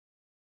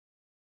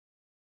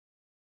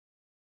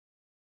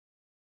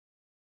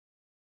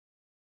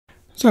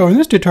So in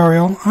this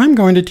tutorial, I'm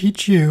going to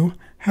teach you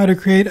how to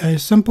create a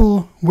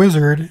simple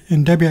wizard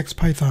in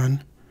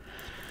wxPython.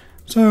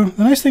 So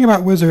the nice thing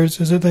about wizards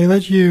is that they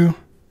let you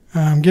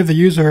give the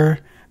user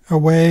a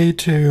way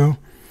to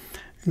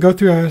go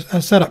through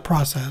a setup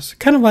process,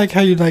 kind of like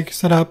how you'd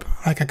set up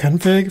a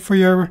config for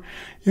your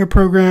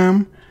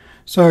program.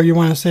 So you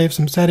want to save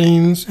some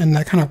settings and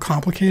that kind of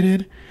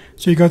complicated.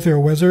 So you go through a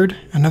wizard.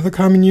 Another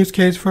common use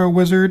case for a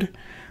wizard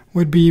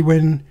would be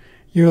when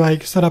you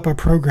set up a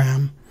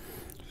program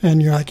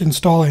and you're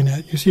installing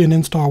it. You see an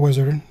install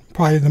wizard,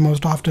 probably the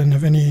most often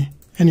of any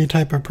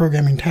type of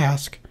programming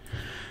task.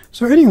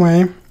 So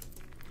anyway,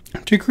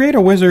 to create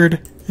a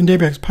wizard in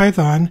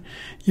wxPython,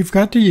 you've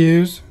got to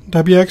use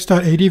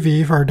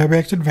wx.adv for our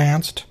wx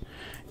advanced.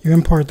 You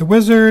import the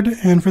wizard,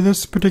 and for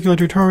this particular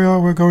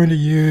tutorial, we're going to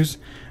use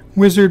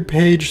wizard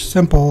page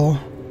simple.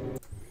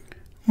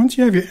 Once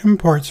you have your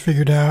imports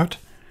figured out,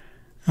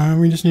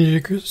 we just need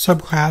a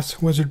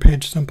subclass wizard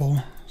page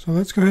simple. So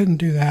let's go ahead and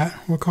do that.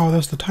 We'll call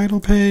this the title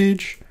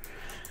page,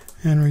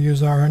 and we'll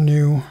use our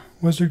new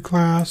wizard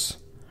class.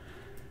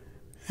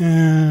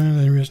 And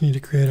then we just need to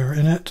create our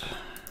init.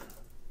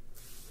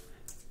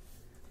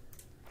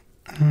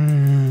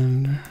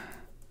 And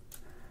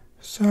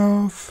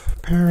self,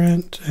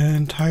 parent,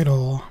 and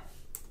title.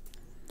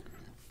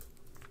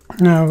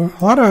 Now,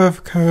 a lot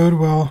of code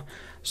will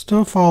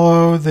still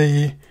follow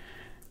the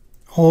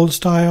old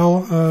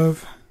style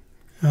of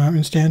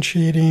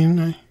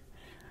instantiating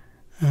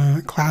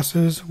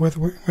classes with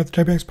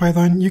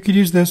wxPython. You could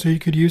use this, or you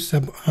could use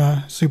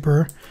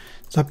super.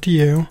 It's up to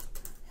you.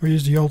 We'll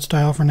use the old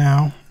style for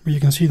now, but you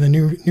can see the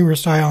newer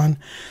style in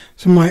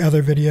some of my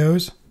other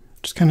videos.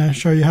 Just kind of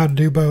show you how to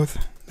do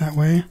both that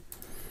way.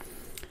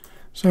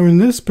 So in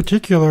this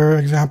particular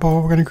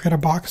example, we're going to create a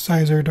box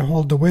sizer to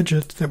hold the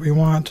widgets that we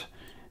want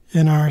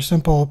in our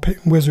simple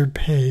wizard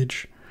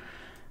page.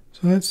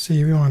 So let's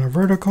see, we want a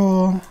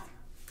vertical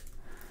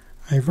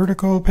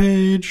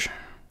page,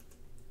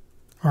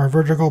 or a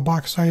vertical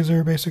box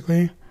sizer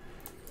basically.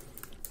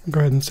 We'll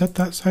go ahead and set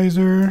that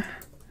sizer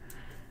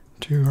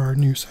to our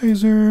new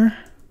sizer.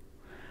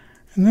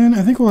 And then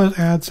I think we'll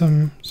add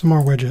some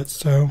more widgets.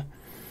 So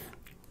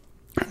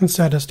let's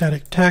add a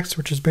static text,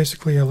 which is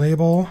basically a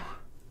label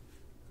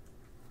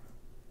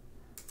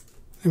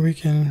that we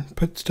can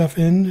put stuff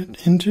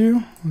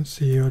into. Let's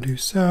see, we'll do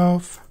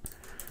self,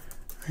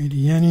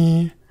 ID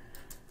any,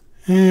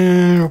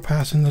 and we'll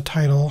pass in the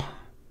title.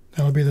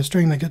 That'll be the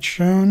string that gets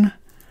shown.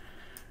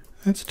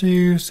 Let's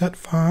do set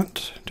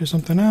font, do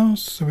something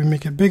else, so we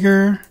make it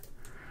bigger.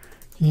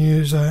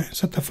 Use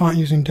set the font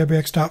using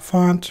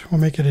wx.font.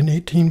 We'll make it an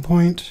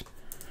 18-point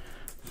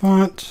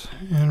font,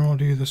 and we'll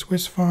do the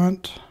Swiss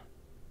font.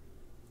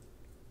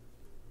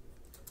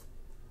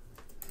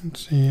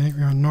 Let's see, I think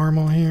we're on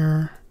normal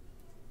here.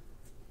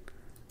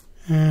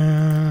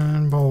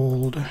 And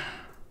bold.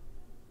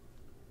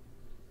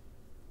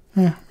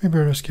 Yeah, maybe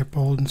we'll just skip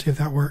bold and see if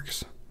that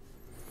works.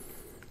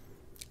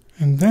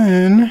 And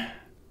then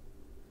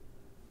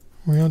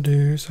we'll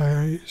do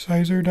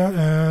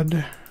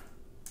sizer.add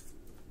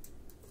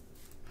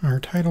our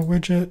title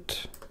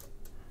widget,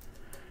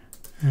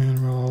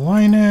 and we'll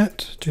align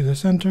it to the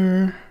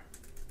center.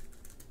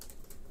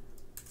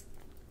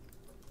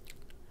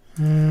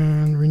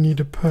 And we need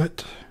to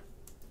put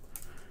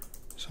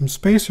some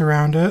space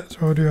around it, so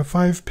we'll do a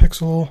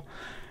 5-pixel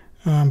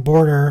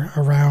border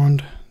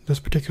around this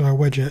particular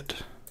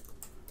widget.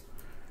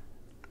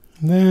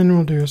 And then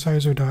we'll do a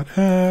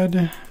sizer.add,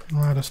 and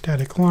we'll add a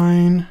static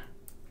line,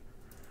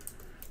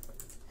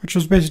 which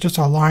is basically just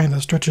a line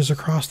that stretches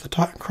across the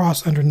top,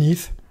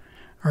 underneath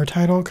our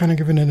title, kind of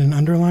giving it an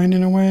underline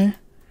in a way,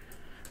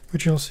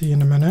 which you'll see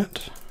in a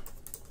minute.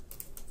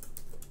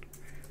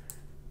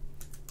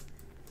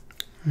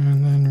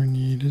 And then we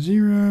need a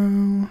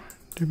 0,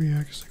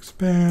 wx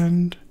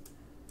expand,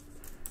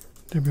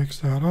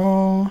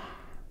 wx.all,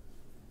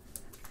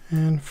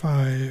 and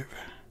 5.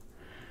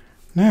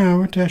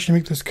 Now, to actually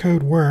make this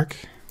code work,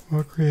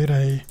 we'll create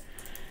a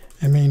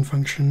main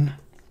function.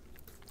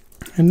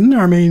 And in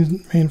our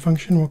main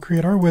function, we'll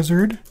create our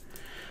wizard.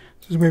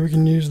 This is where we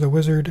can use the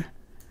wizard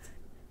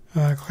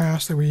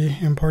class that we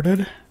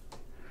imported.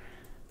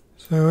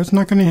 So it's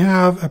not going to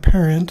have a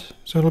parent,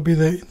 so it'll be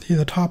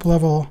the top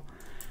level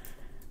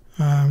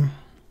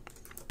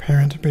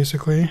parent,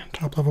 basically,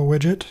 top level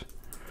widget.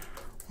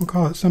 We'll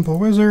call it simple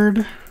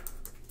wizard.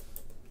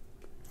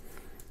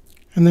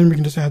 And then we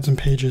can just add some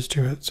pages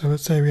to it. So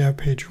let's say we have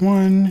page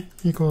 1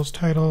 equals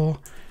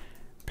title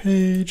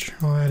page.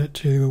 We'll add it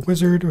to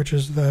wizard, which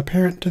is the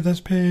parent to this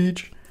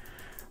page.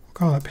 We'll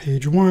call it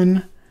page 1.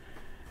 And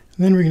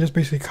then we can just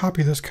basically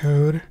copy this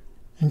code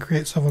and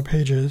create several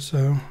pages.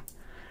 So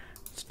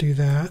let's do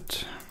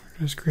that.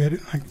 Just create it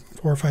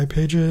 4 or 5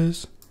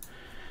 pages.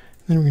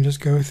 Then we can just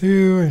go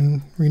through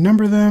and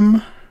renumber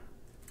them.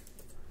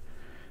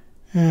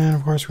 And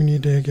of course we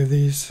need to give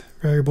these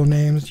variable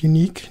names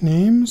unique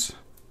names.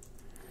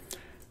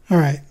 All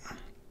right.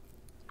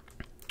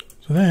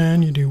 So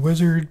then you do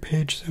wizard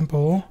page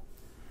simple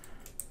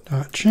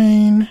dot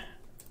chain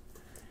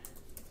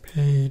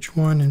page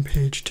 1 and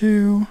page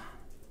 2.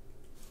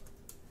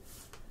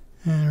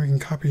 And we can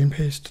copy and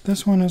paste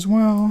this one as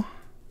well.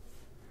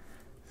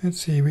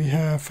 Let's see, we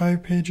have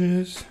 5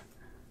 pages.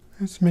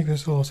 Let's make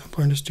this a little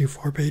simpler and just do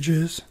 4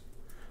 pages.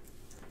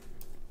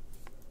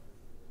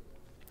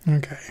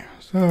 Okay,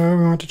 so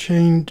we want to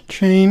chain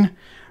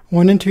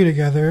 1 and 2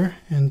 together,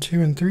 and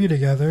 2 and 3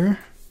 together,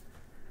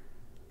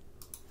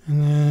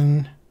 and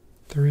then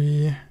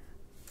 3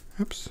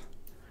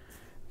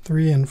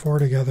 and 4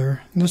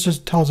 together. And this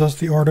just tells us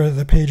the order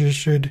the pages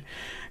should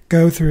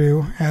go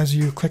through as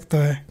you click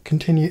the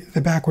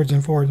backwards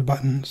and forwards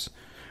buttons,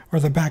 or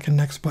the back and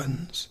next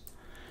buttons.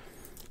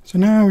 So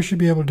now we should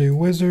be able to do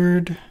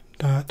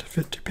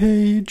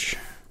wizard.fit_to_page,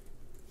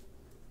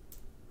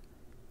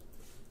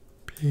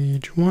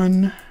 page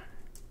 1,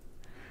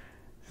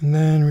 and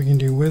then we can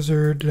do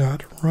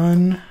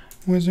wizard.run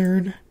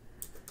wizard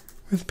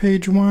with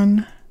page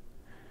 1,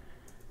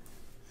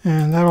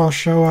 and that'll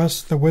show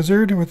us the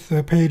wizard with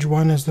the page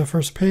 1 as the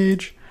first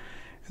page,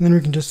 and then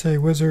we can just say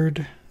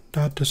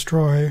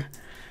wizard.destroy,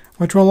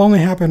 which will only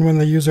happen when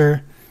the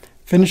user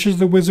finishes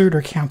the wizard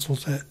or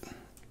cancels it.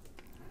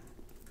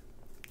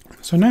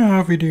 So now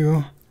if we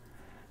do,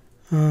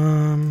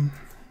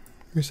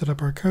 we set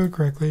up our code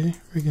correctly,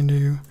 we can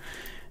do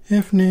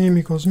if name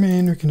equals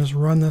main, we can just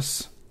run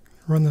this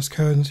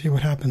code and see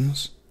what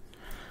happens.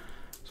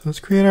 So let's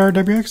create our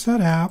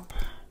wx.app,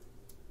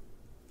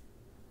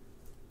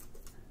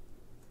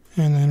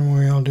 and then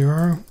we'll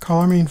call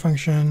our main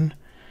function,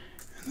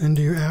 and then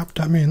do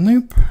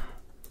app.mainLoop.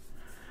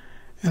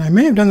 And I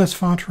may have done this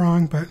font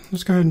wrong, but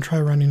let's go ahead and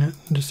try running it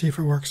and just see if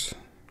it works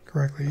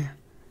correctly.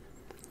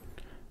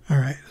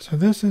 Alright, so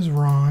this is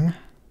wrong.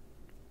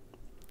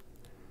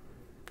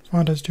 This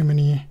font does too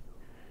many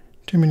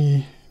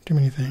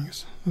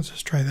things. Let's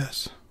just try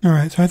this.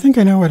 Alright, so I think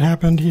I know what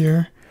happened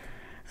here.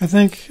 I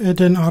think it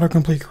didn't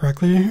autocomplete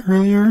correctly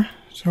earlier,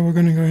 so we're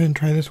going to go ahead and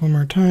try this one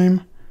more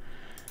time.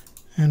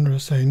 And we'll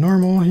say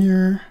normal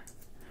here,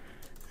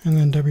 and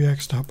then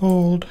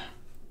wx.bold,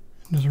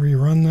 and just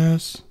rerun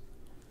this.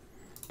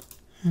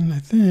 And I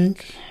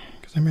think,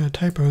 because I made a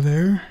typo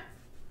there,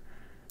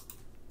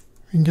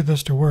 we can get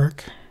this to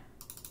work.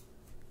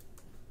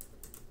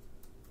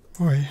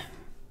 Boy,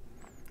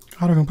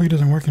 autocomplete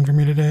isn't working for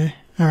me today.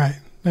 Alright,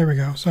 there we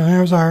go. So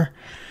there's our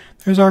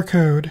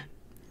code.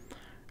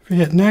 If we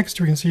hit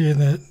next, we can see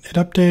that it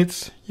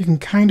updates. You can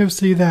kind of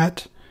see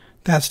that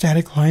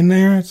static line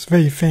there. It's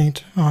very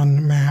faint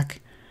on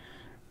Mac.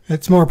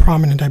 It's more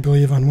prominent, I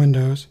believe, on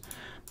Windows.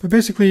 But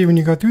basically, when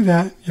you go through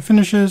that, it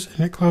finishes and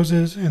it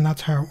closes, and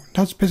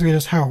that's basically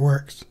just how it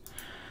works.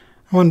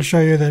 I wanted to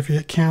show you that if you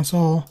hit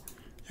cancel,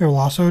 it will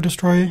also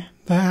destroy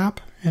the app,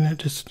 and it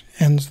just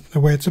ends the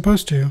way it's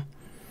supposed to.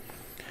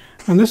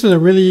 And this is a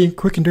really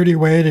quick and dirty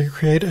way to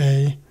create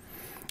a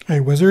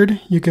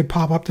wizard. You could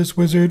pop up this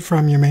wizard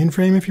from your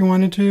mainframe if you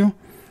wanted to,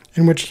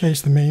 in which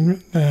case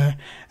the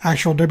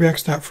actual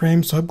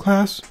wx.frame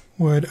subclass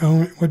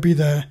would be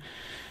the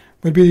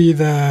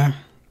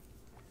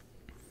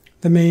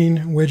main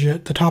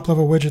widget, the top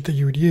level widget that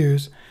you would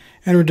use,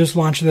 and it would just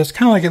launch this,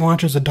 kind of like it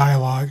launches a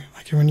dialog,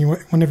 like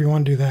whenever you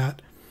want to do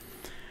that.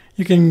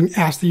 You can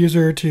ask the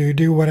user to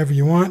do whatever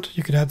you want.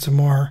 You could add some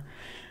more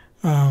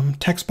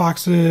text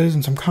boxes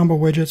and some combo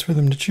widgets for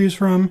them to choose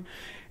from,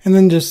 and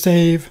then just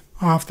save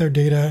off their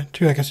data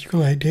to like a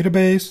SQLite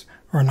database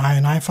or an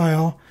INI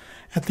file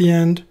at the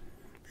end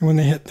when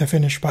they hit the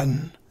finish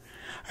button.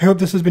 I hope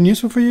this has been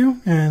useful for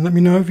you, and let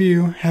me know if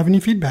you have any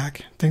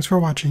feedback. Thanks for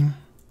watching.